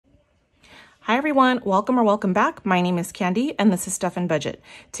Hi everyone, welcome or welcome back. My name is Candy and this is Stuff and Budget.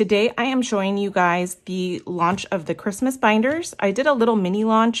 Today I am showing you guys the launch of the Christmas binders. I did a little mini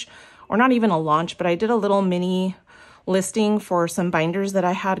launch, or not even a launch, but I did a little mini listing for some binders that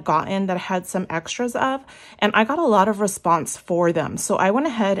I had gotten that I had some extras of, and I got a lot of response for them. So I went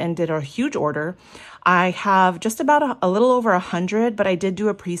ahead and did a huge order. I have just about a little over 100, but I did do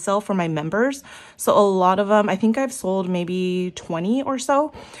a pre-sale for my members. So a lot of them, I think I've sold maybe 20 or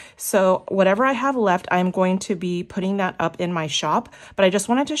so. So whatever I have left, I'm going to be putting that up in my shop, but I just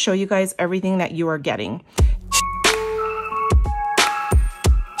wanted to show you guys everything that you are getting.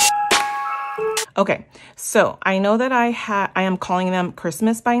 Okay, so I know that I am calling them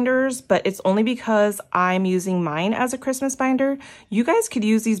Christmas binders, but it's only because I'm using mine as a Christmas binder. You guys could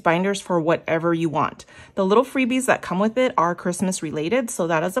use these binders for whatever you want. The little freebies that come with it are Christmas related, so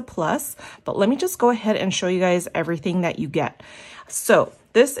that is a plus. But let me just go ahead and show you guys everything that you get. So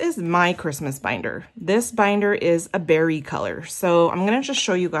this is my Christmas binder. This binder is a berry color. So I'm gonna just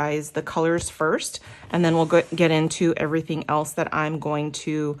show you guys the colors first, and then we'll get into everything else that I'm going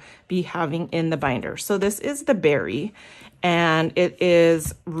to be having in the binder. So this is the berry, and it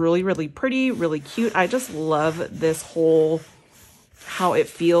is really, really pretty, really cute. I just love this whole how it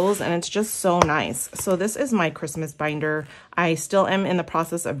feels, and it's just so nice. So this is my Christmas binder. I still am in the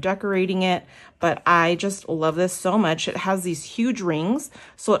process of decorating it, but I just love this so much. It has these huge rings,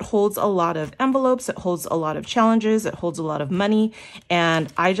 so it holds a lot of envelopes, it holds a lot of challenges, it holds a lot of money,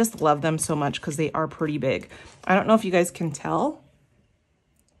 and I just love them so much because they are pretty big. I don't know if you guys can tell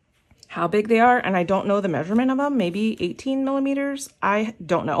how big they are, and I don't know the measurement of them, maybe 18 millimeters. I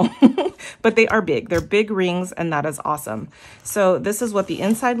don't know, but they are big. They're big rings, and that is awesome. So this is what the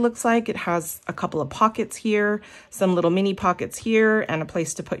inside looks like. It has a couple of pockets here, some little mini pockets here, and a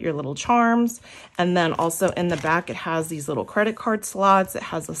place to put your little charms. And then also in the back, it has these little credit card slots. It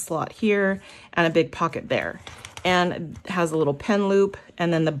has a slot here and a big pocket there, and it has a little pen loop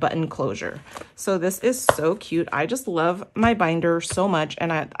and then the button closure. So this is so cute. I just love my binder so much,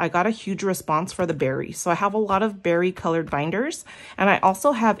 and I got a huge response for the berry. So I have a lot of berry colored binders, and I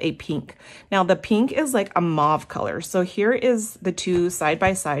also have a pink. Now the pink is like a mauve color. So here is the two side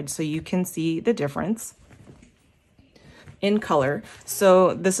by side so you can see the difference in color.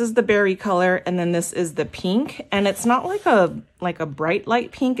 So this is the berry color, and then this is the pink, and it's not like a bright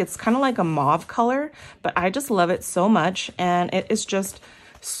light pink. It's kind of like a mauve color, but I just love it so much, and it is just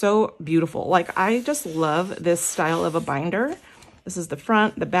so beautiful. Like, I just love this style of a binder. This is the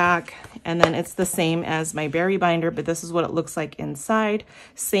front, the back, and then it's the same as my berry binder, but this is what it looks like inside.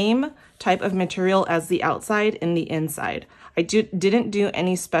 Same type of material as the outside in the inside. I didn't do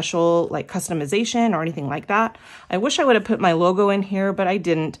any special like customization or anything like that. I wish I would have put my logo in here, but I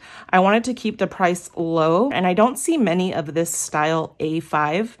didn't. I wanted to keep the price low, and I don't see many of this style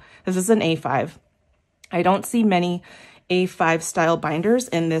A5. This is an A5. I don't see many A5 style binders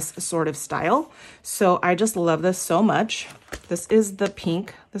in this sort of style. So I just love this so much. This is the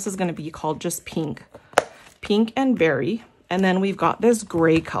pink. This is going to be called just pink and berry. And then we've got this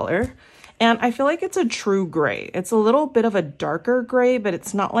gray color. And I feel like it's a true gray. It's a little bit of a darker gray, but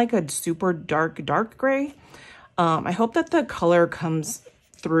it's not like a super dark gray. I hope that the color comes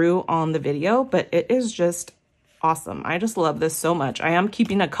through on the video, but it is just awesome. I just love this so much. I am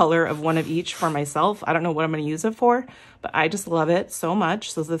keeping a color of one of each for myself. I don't know what I'm going to use it for, but I just love it so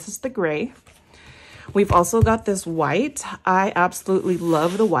much. So this is the gray. We've also got this white. I absolutely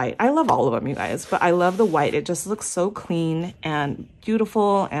love the white. I love all of them, you guys, but I love the white. It just looks so clean and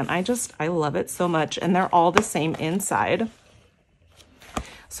beautiful, and I love it so much. And they're all the same inside.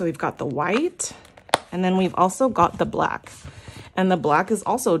 So we've got the white, and then we've also got the black. And the black is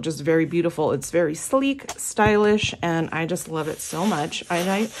also just very beautiful. It's very sleek, stylish, and I just love it so much.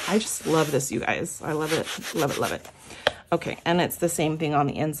 I just love this, you guys. I love it, love it, love it. Okay, and it's the same thing on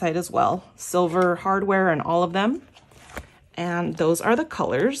the inside as well. Silver hardware and all of them. And those are the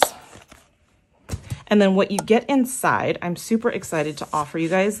colors. And then what you get inside, I'm super excited to offer you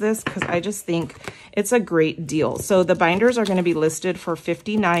guys this because I just think it's a great deal. So the binders are going to be listed for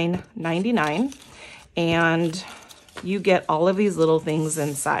 $59.99, and you get all of these little things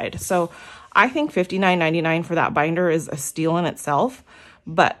inside. So I think $59.99 for that binder is a steal in itself.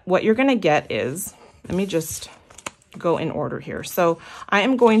 But what you're going to get is, let me just go in order here. So I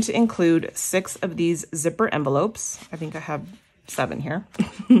am going to include 6 of these zipper envelopes. I think I have 7 here.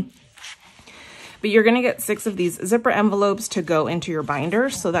 But you're going to get 6 of these zipper envelopes to go into your binder.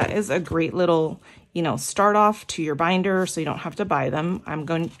 So that is a great little, you know, start off to your binder, so you don't have to buy them. I'm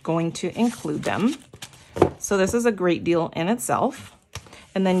going to include them. So this is a great deal in itself.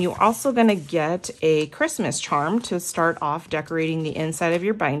 And then you're also gonna get a Christmas charm to start off decorating the inside of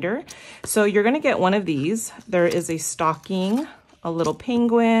your binder. So you're gonna get one of these. There is a stocking, a little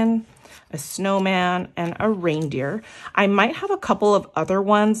penguin, a snowman, and a reindeer. I might have a couple of other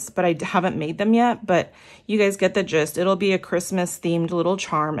ones, but I haven't made them yet, but you guys get the gist. It'll be a Christmas themed little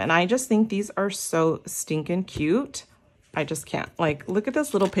charm, and I just think these are so stinking cute. I just can't. Like, look at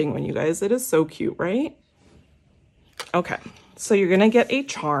this little penguin, you guys. It is so cute, right? Okay, so you're gonna get a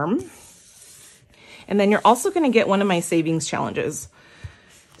charm, and then you're also gonna get one of my savings challenges.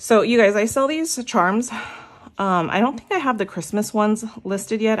 So you guys, I sell these charms. I don't think I have the Christmas ones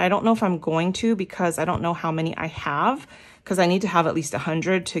listed yet. I don't know if I'm going to, because I don't know how many I have, because I need to have at least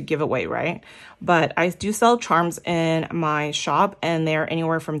 100 to give away, right? But I do sell charms in my shop, and they're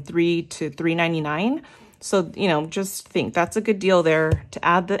anywhere from $3 to $3.99. So, you know, just think that's a good deal there to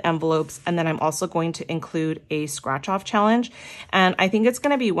add the envelopes. And then I'm also going to include a scratch off challenge. And I think it's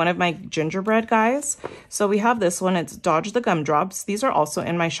going to be one of my gingerbread guys. So we have this one. It's Dodge the Gumdrops. These are also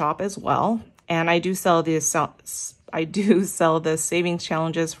in my shop as well. And I do sell these. I do sell the savings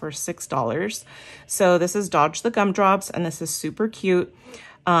challenges for $6. So this is Dodge the Gumdrops, and this is super cute.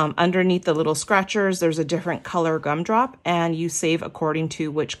 Underneath the little scratchers, there's a different color gumdrop, and you save according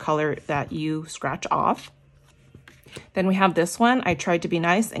to which color that you scratch off. Then we have this one. I tried to be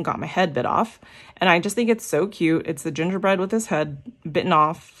nice and got my head bit off, and I just think it's so cute. It's the gingerbread with his head bitten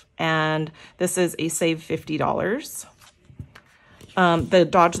off, and this is a save $50. The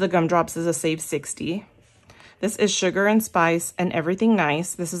Dodge the Gumdrops is a save $60. This is Sugar and Spice and Everything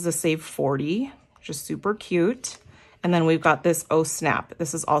Nice. This is a save $40, which is super cute. And then we've got this Oh Snap.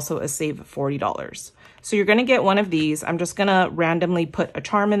 This is also a save $40. So you're gonna get one of these. I'm just gonna randomly put a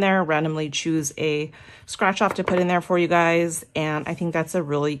charm in there, randomly choose a scratch off to put in there for you guys. And I think that's a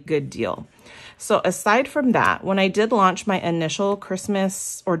really good deal. So aside from that, when I did launch my initial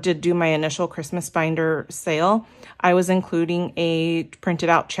Christmas, or did do my initial Christmas binder sale, I was including a printed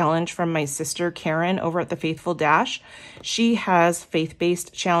out challenge from my sister Karen over at the Faithful Dash. She has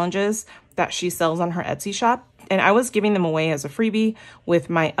faith-based challenges that she sells on her Etsy shop. And I was giving them away as a freebie with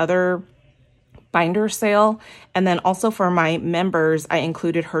my other binder sale. And then also for my members, I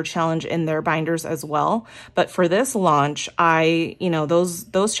included her challenge in their binders as well. But for this launch,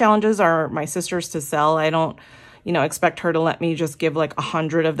 those challenges are my sister's to sell. I don't, expect her to let me just give like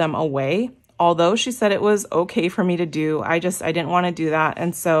 100 of them away. Although she said it was okay for me to do, I didn't want to do that.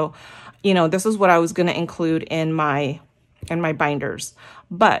 And so, this is what I was going to include in my binders.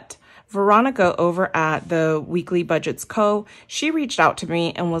 But Veronica over at the Weekly Budgets Co., she reached out to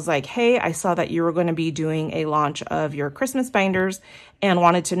me and was like, hey, I saw that you were going to be doing a launch of your Christmas binders and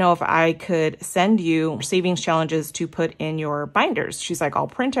wanted to know if I could send you savings challenges to put in your binders. She's like, I'll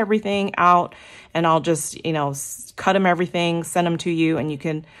print everything out and I'll just, cut them everything, send them to you, and you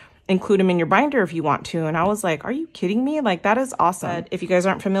can include them in your binder if you want to. And I was like, are you kidding me? Like, that is awesome. But if you guys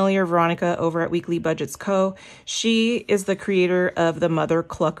aren't familiar, Veronica over at Weekly Budgets Co., she is the creator of the Mother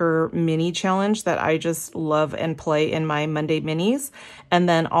Clucker mini challenge that I just love and play in my Monday minis. And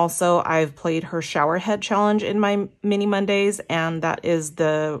then also I've played her shower head challenge in my mini Mondays. And that is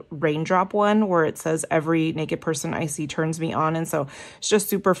the raindrop one where it says every naked person I see turns me on. And so it's just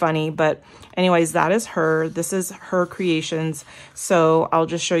super funny. But anyways, that is her. This is her creations. So I'll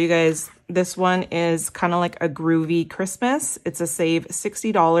just show you guys. This one is kind of like a groovy Christmas. It's a save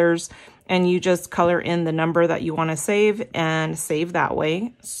 $60, and you just color in the number that you want to save and save that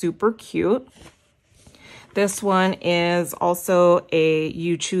way. Super cute. This one is also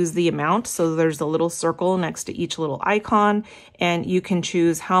you choose the amount. So there's a little circle next to each little icon, and you can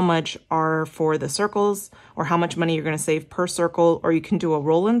choose how much are for the circles or how much money you're going to save per circle, or you can do a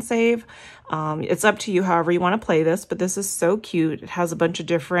roll and save. It's up to you however you want to play this, but this is so cute. It has a bunch of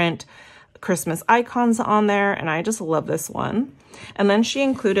different Christmas icons on there, and I just love this one. And then she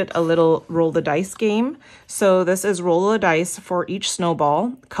included a little roll the dice game. So this is roll the dice for each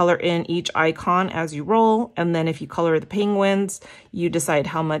snowball, color in each icon as you roll, and then if you color the penguins, you decide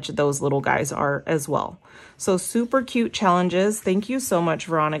how much those little guys are as well. So super cute challenges. Thank you so much,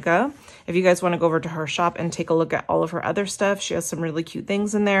 Veronica. If you guys want to go over to her shop and take a look at all of her other stuff, she has some really cute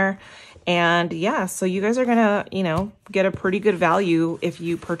things in there. And yeah, so you guys are gonna, get a pretty good value if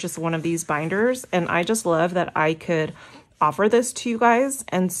you purchase one of these binders. And I just love that I could offer this to you guys.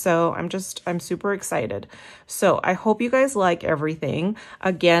 And so I'm super excited. So I hope you guys like everything.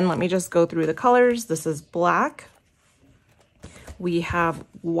 Again, let me just go through the colors. This is black. We have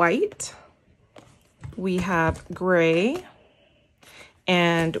white. We have gray.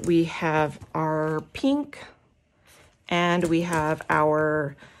 And we have our pink. And we have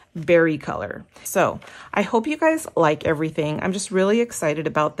our berry color. So I hope you guys like everything. I'm just really excited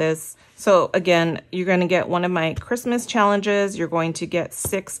about this. So again, you're going to get one of my Christmas challenges. You're going to get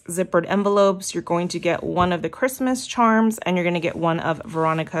 6 zippered envelopes. You're going to get one of the Christmas charms, and you're going to get one of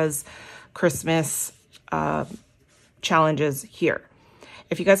Veronica's Christmas challenges here.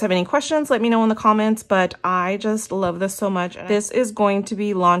 If you guys have any questions, let me know in the comments, but I just love this so much. This is going to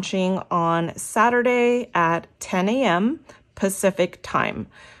be launching on Saturday at 10 a.m. Pacific time.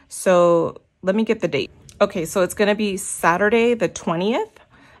 So let me get the date. Okay, so it's going to be Saturday the 20th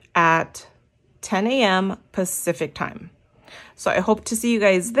at 10 a.m. Pacific time. So I hope to see you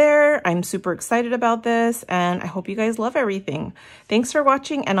guys there. I'm super excited about this, and I hope you guys love everything. Thanks for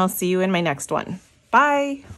watching, and I'll see you in my next one. Bye!